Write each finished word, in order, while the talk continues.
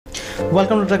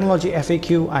Welcome to Technology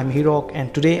FAQ. I'm Hirok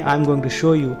and today I'm going to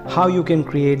show you how you can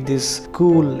create this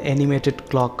cool animated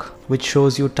clock which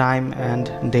shows you time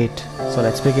and date. So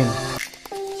let's begin.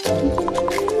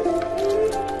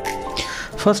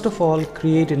 First of all,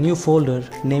 create a new folder,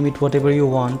 name it whatever you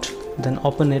want, then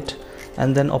open it,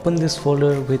 and then open this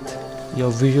folder with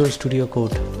your Visual Studio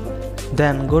Code.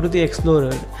 Then go to the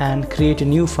Explorer and create a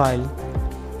new file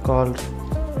called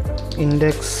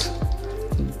index.html.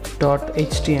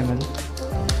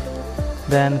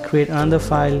 Then create another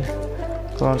file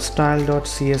called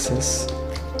style.css.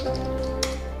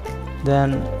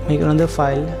 Then make another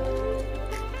file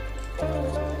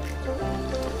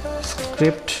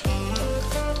script.js.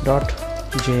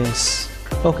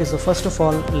 Okay, so first of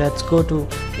all, let's go to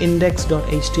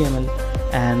index.html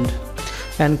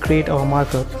and create our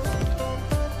markup.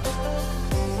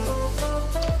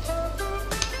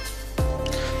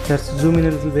 Let's zoom in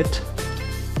a little bit.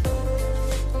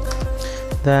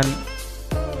 Then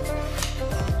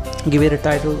give it a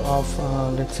title of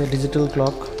let's say digital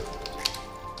clock.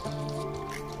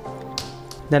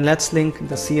 Then let's link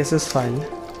the CSS file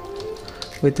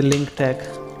with the link tag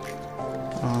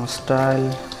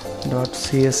style.css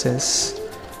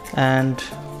and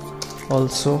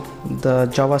also the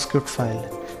JavaScript file,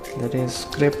 that is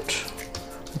script.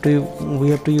 We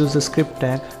have to use the script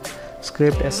tag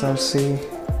script src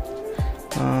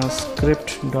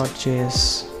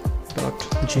script.js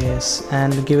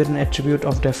and give it an attribute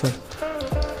of defer.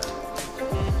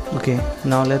 Okay,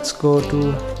 now let's go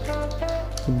to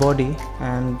the body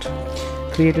and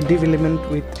create a div element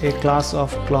with a class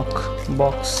of clock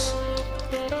box.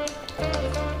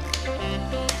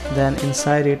 Then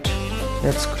inside it,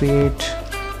 let's create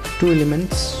two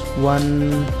elements,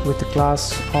 one with the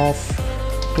class of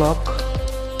clock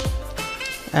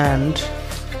and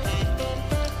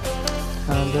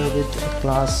another with a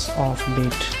class of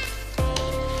date.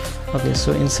 Okay,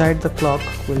 so inside the clock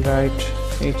we'll write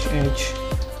hh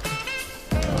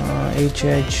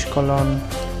colon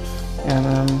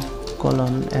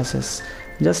colon ss,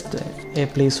 just a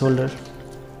placeholder.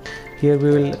 Here we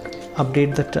will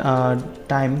update the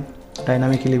time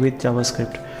dynamically with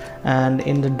JavaScript, and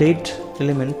in the date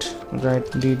element write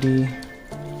dd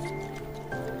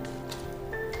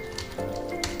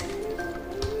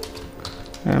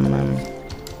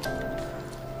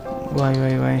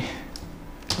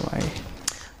y.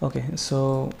 Okay,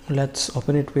 so let's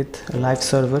open it with a live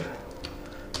server.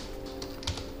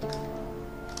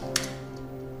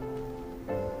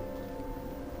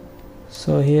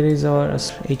 So here is our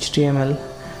HTML.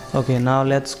 Okay, now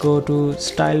let's go to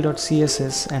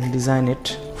style.css and design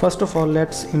it. First of all,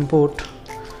 let's import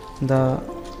the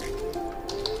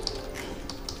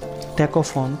Techo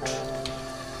font.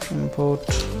 Import.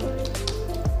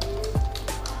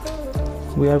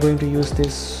 We are going to use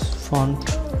this font.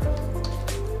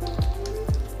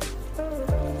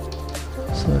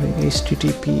 Sorry,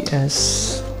 https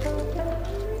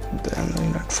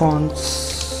then fonts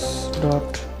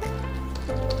dot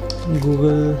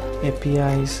google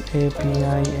apis.com/css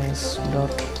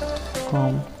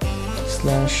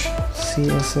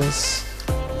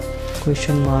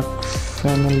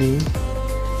 ?family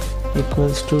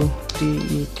equals to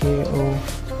TEKO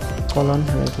colon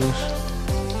regular.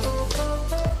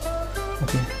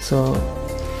 Okay, so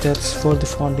that's for the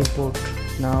font import.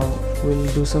 Now we'll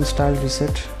do some style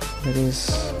reset, that is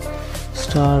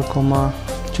star comma,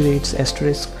 actually it's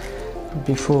asterisk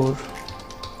before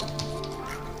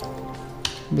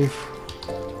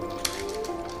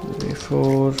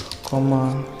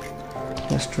comma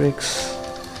asterisk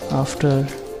after,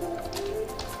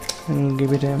 and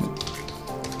give it a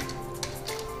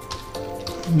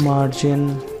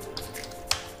margin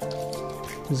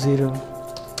 0,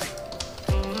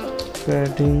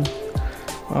 padding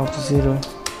of 0,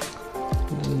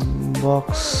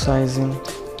 box sizing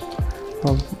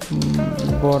of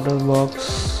border box,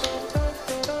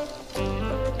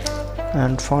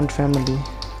 and font family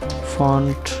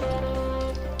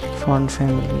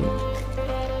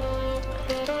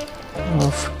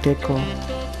of Techo,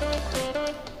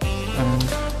 and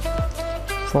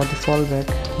for the fallback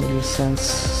we'll use sans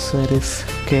serif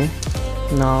k.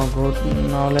 Now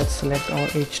let's select our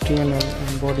HTML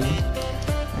and body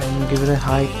and give it a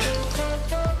height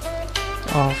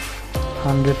of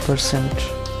 100%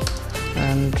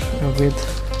 and a width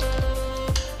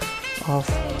of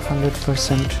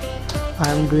 100%. I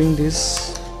am doing this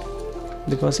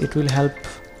because it will help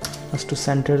us to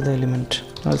center the element.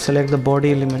 I'll select the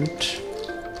body element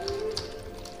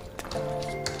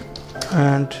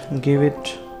and give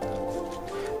it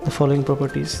the following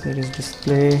properties, that is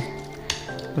display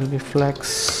will be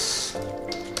flex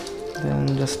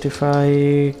then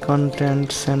justify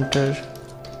content center,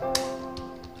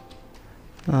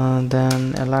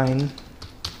 then align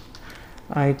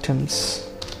items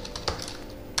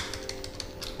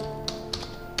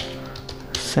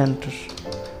center.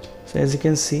 So as you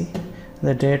can see,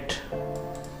 the date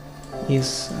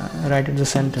is right at the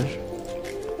center.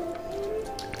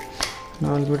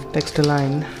 Now I'll give it text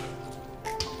align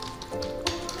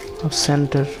of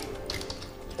center.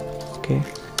 Okay,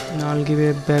 now I'll give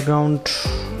a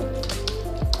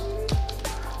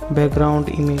background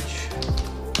image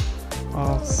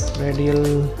of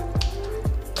radial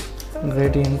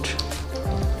gradient,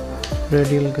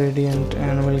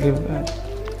 and we'll give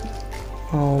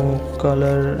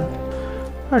color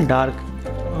a dark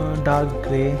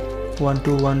gray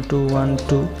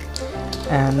 121212,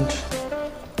 and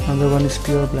another one is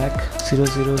pure black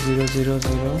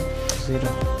 0000000.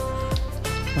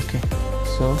 Okay,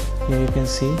 so here you can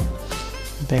see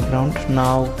background.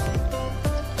 Now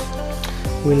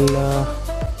we'll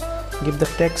give the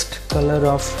text color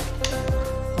of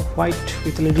white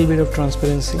with a little bit of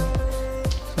transparency.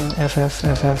 So FF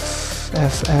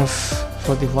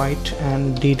for the white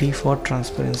and DD for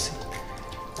transparency.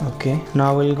 Okay,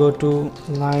 now we'll go to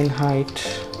line height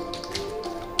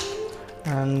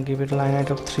and give it line height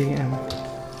of 3em.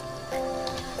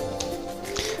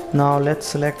 Now let's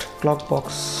select clock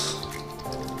box.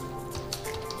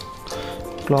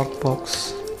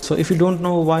 So if you don't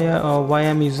know why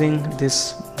I'm using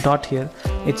this dot here,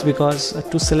 it's because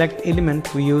to select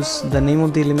element we use the name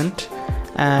of the element,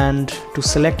 and to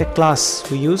select a class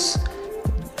we use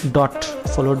dot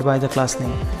followed by the class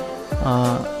name.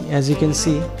 As you can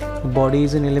see, body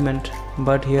is an element,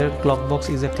 but here clock box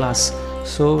is a class.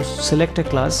 So select a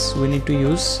class, we need to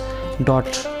use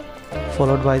dot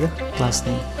followed by the class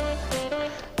name.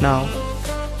 Now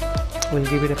we'll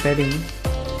give it a padding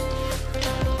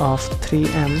of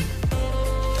 3em,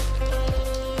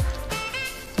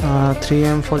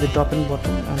 3em for the top and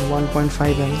bottom, and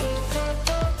 1.5em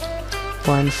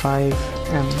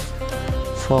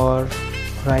for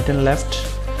right and left.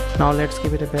 Now let's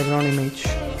give it a background image.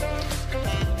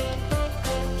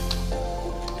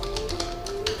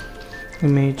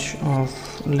 Image of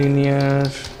linear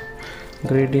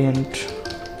gradient,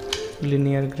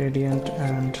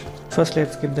 and first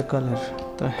let's give the color,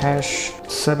 the hash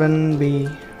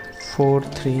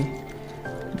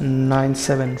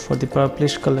 7B4397 for the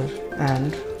purplish color,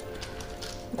 and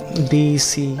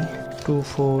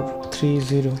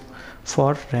DC2430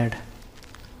 for red.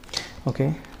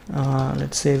 Okay,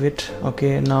 let's save it.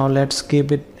 Okay, now let's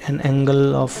give it an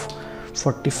angle of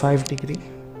 45 degree.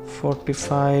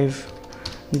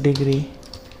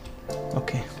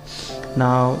 Okay,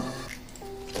 now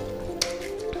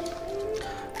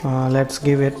let's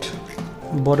give it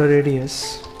border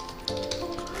radius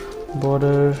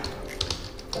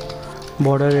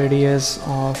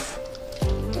of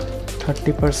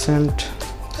 30%,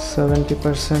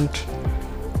 70%,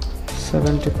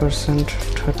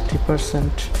 30%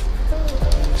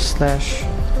 slash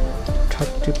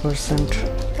 30%,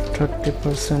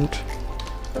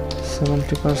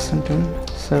 70% and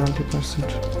 70%.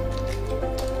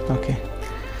 Okay,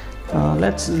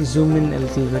 let's zoom in a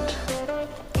little bit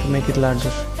to make it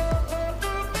larger.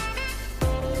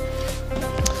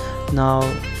 Now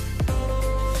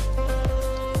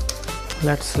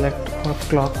let's select our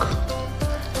clock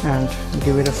and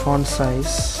give it a font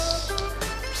size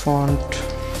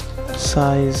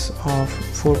of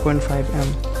 4.5em.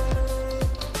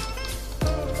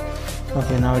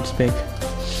 Okay, now it's big.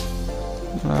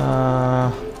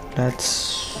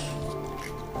 Let's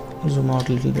zoom out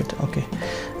a little bit. Okay,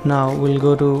 now we'll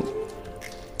go to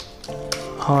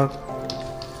our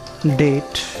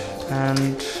date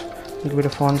and give it a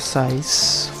font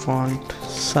size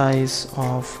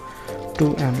of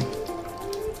 2em.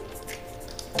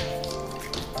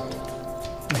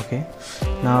 Okay,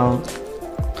 now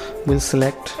we'll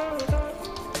select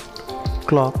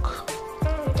clock,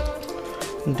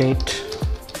 date,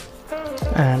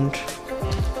 and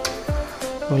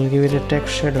we'll give it a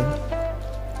text shadow.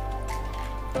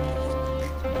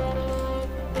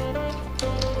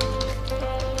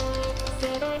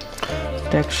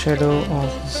 Text shadow of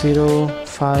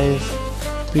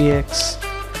 5px,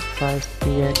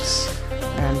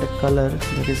 and the color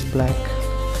that is black,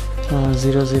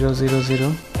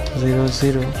 00000,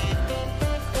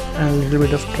 and a little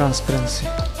bit of transparency.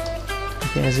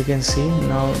 Okay, as you can see,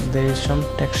 now there is some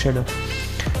text shadow.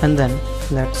 And then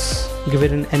let's give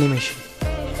it an animation.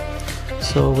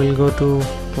 So we'll go to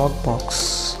clock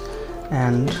box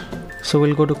and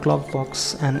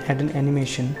add an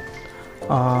animation.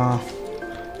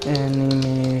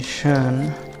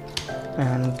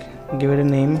 and give it a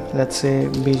name, let's say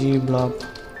BG blob.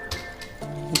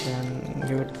 Then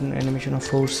give it an animation of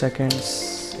 4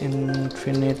 seconds,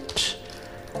 infinite,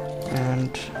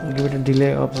 and give it a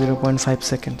delay of 0.5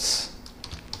 seconds.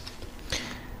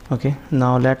 Okay,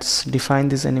 now let's define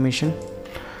this animation.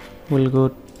 We'll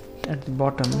go at the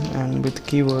bottom and with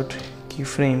keyword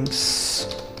keyframes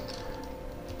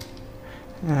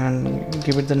and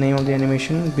give it the name of the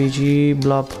animation BG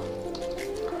blob,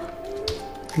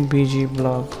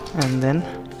 and then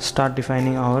start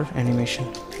defining our animation.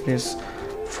 Is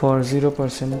for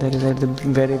 0%, that is at the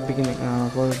very beginning,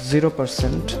 for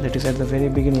 0%, that is at the very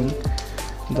beginning,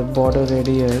 the border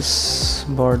radius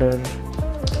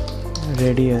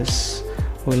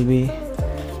will be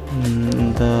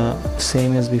the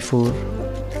same as before,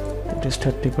 it is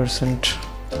 30%,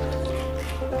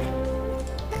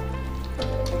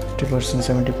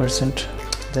 70%.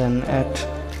 Then at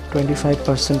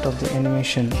 25% of the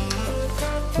animation,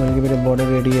 we'll give it a border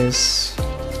radius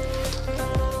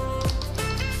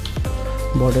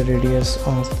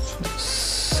of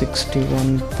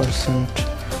 61%,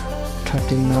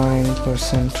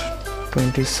 39%,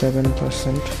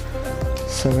 27%,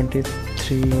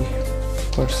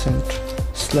 73%,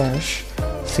 slash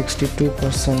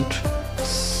 62%,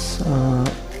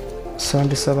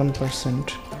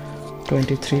 77%,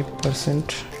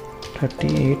 23%,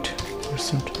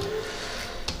 38%.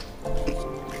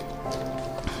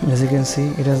 As you can see,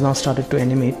 it has now started to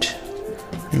animate.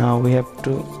 Now we have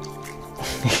to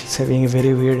it's having a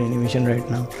very weird animation right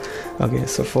now. Okay,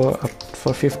 so for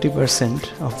 50%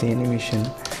 of the animation,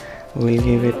 we'll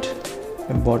give it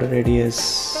a border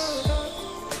radius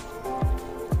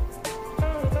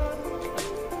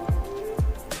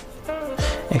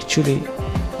actually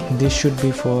this should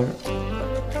be for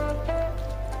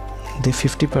the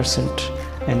 50%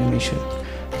 animation,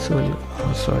 so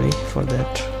sorry for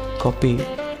that, copy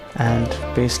and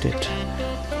paste it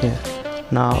here.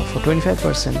 Now for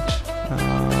 25%,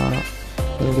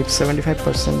 we'll give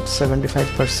 75%,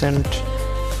 75%,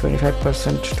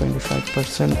 25%,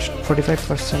 25%,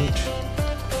 45%,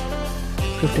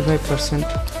 55%,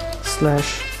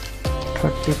 slash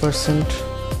 30%,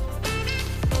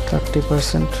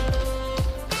 30%,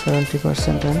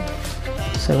 70% and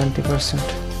 70%.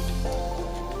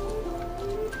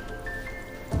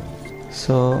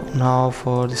 So now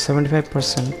for the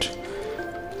 75%,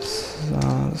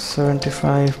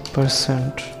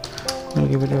 75%, we'll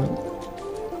give it a,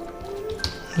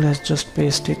 let's just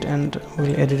paste it and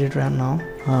we'll edit it right now.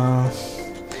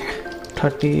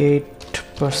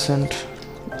 38%,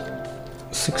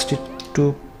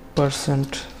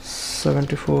 62%,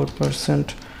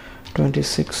 74%,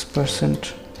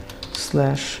 26%,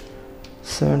 slash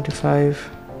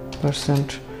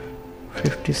 75%,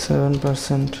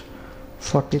 57%,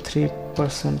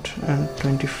 43% and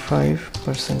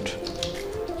 25%.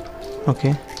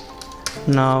 Okay,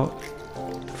 now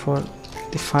for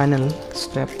the final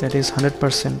step, that is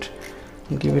 100%,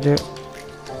 give it a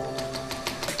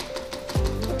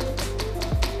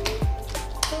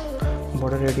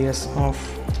border radius of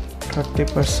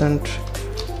 30%,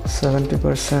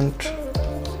 70%,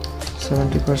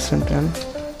 70% and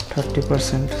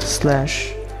 30%,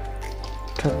 slash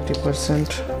 30%,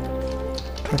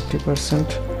 30%,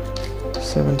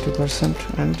 70%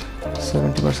 and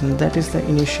 70%. That is the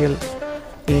initial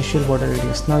border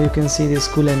radius. Now you can see this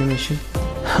cool animation.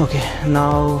 Okay,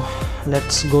 now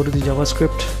let's go to the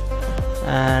JavaScript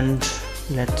and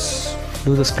let's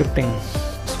do the scripting.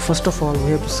 So first of all,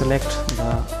 we have to select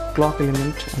the clock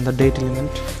element and the date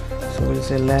element. So we'll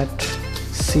say let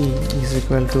C is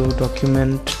equal to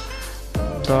document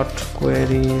dot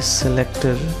query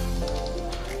selector,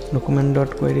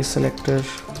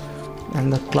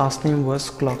 and the class name was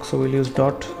clock, so we'll use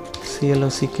dot clock.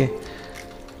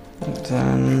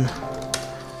 Then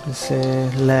we'll say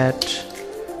let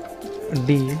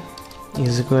D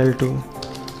is equal to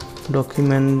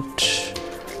document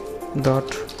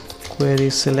dot query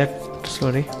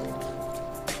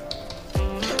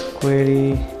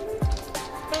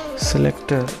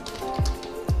selector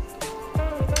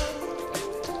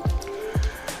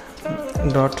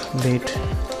dot date.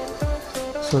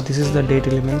 So this is the date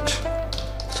element.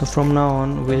 So from now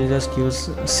on we'll just use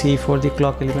C for the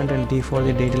clock element and D for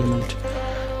the date element.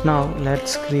 Now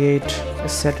let's create a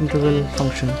set interval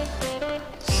function.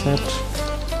 Set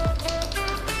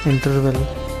interval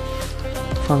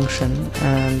function,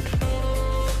 and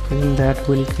in that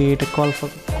we'll create a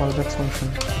callback function.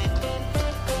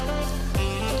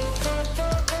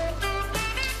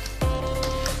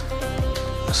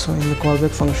 So in the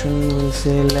callback function we'll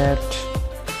say let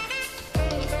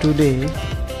today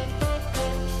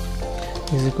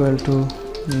is equal to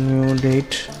new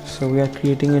date. So we are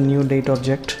creating a new date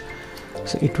object,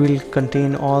 so it will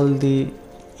contain all the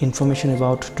information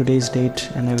about today's date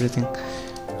and everything.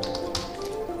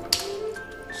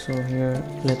 So here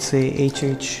let's say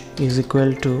HH is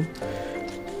equal to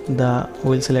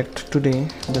we'll select today,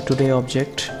 the today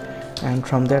object, and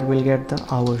from that we'll get the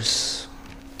hours.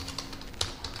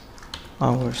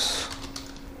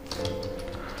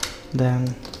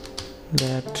 Then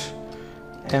let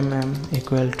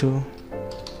equal to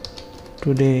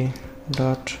today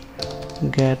dot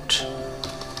get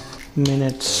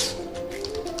minutes.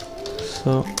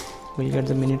 So we'll get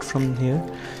the minute from here,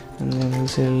 and then we'll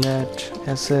say let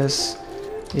ss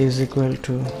is equal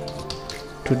to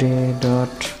today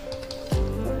dot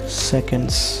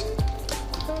seconds.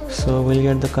 So we'll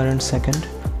get the current second.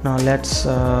 Now let's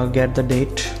get the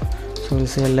date. So we'll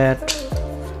say let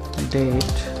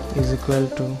date is equal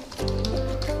to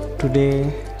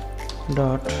today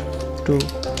dot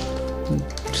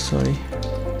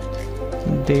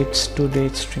dates to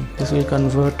date string. This will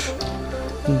convert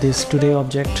this today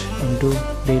object into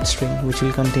date string, which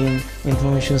will contain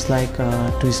informations like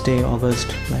Tuesday, August,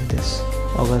 like this,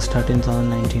 August 13,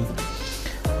 2019.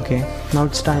 Okay, now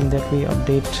it's time that we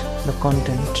update the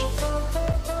content.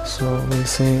 So we'll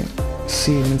say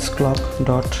c means clock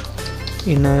dot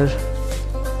inner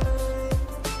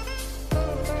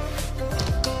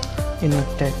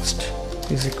text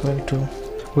is equal to,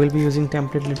 we'll be using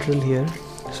template literal here,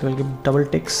 so we'll give double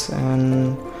ticks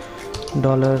and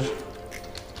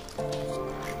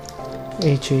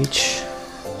 $HH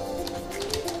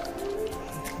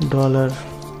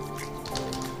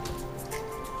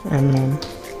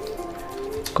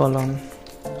colon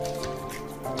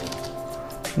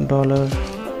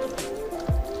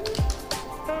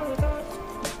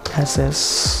 $SS.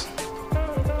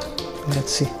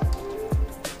 Let's see,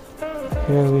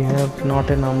 here we have not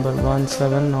a number,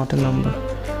 17, not a number.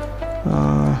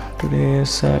 Today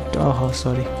set,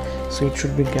 sorry, so it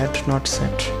should be get, not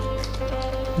set.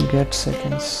 Get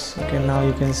seconds. Okay, now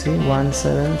you can see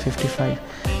 1755.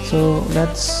 So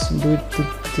let's do it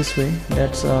this way.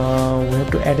 That's we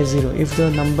have to add a 0. If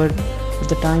the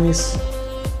time is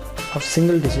of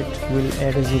single digit, we'll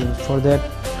add a 0. For that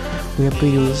we have to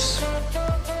use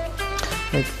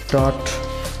like dot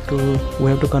to, we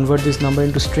have to convert this number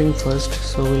into string first,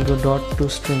 so we'll go dot to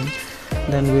string,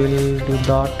 then we'll do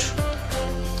dot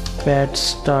pad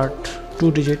start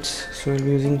 2 digits, so we'll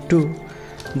be using 2,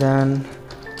 then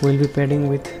we'll be padding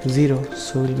with 0,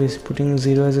 so we'll be putting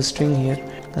 0 as a string here.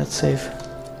 That's safe.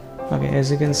 Okay, as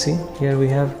you can see here we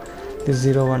have this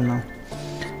 0 1 now,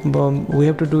 but we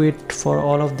have to do it for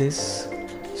all of this.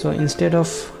 So instead of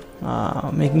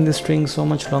making the string so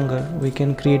much longer, we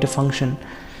can create a function.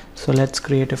 So let's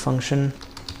create a function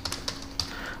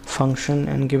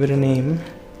and give it a name,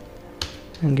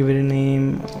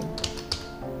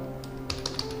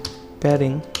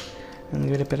 padding, and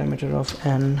give it a parameter of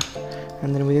n,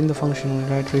 and then within the function we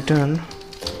write return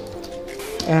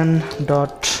n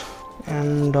dot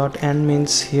n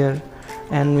means, here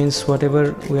n means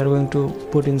whatever we are going to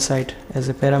put inside as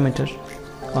a parameter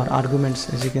or arguments.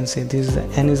 As you can see, this is the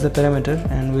n is the parameter,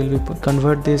 and we'll be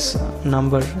convert this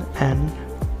number n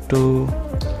to,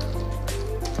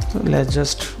 let's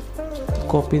just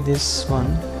copy this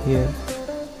one here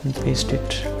and paste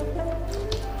it,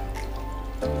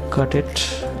 cut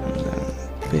it and then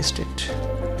paste it.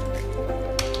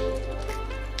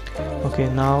 Okay,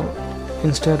 now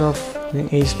instead of the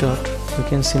h dot, we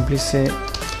can simply say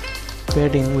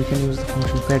padding. We can use the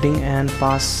function padding and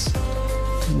pass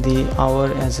the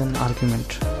hour as an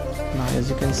argument. Now as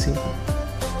you can see,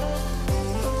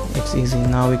 it's easy.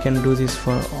 Now we can do this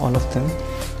for all of them.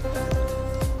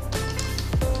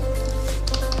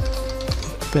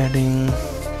 Padding,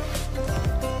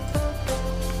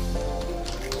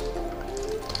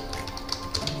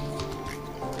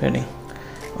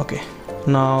 okay.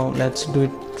 Now let's do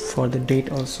it for the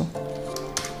date also.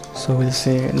 So we'll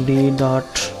say d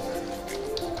dot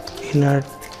inner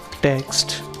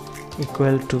text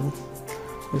equal to,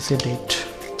 we'll say date.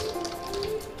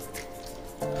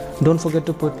 Don't forget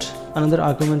to put another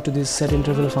argument to this set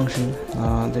interval function.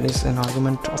 There is an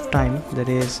argument of time, that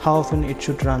is how often it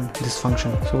should run this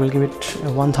function. So we'll give it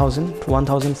 1000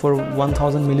 for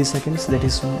 1000 milliseconds, that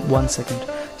is 1 second.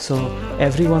 So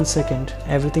every 1 second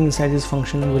everything inside this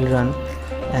function will run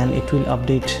and it will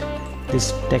update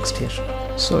this text here.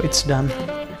 So it's done.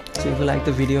 So if you like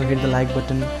the video, hit the like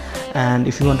button, and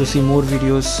if you want to see more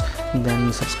videos,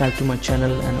 then subscribe to my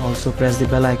channel and also press the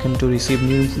bell icon to receive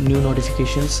new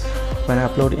notifications when I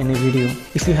upload any video.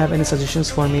 If you have any suggestions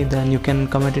for me, then you can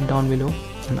comment it down below,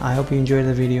 and I hope you enjoyed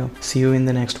the video. See you in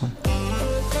the next one.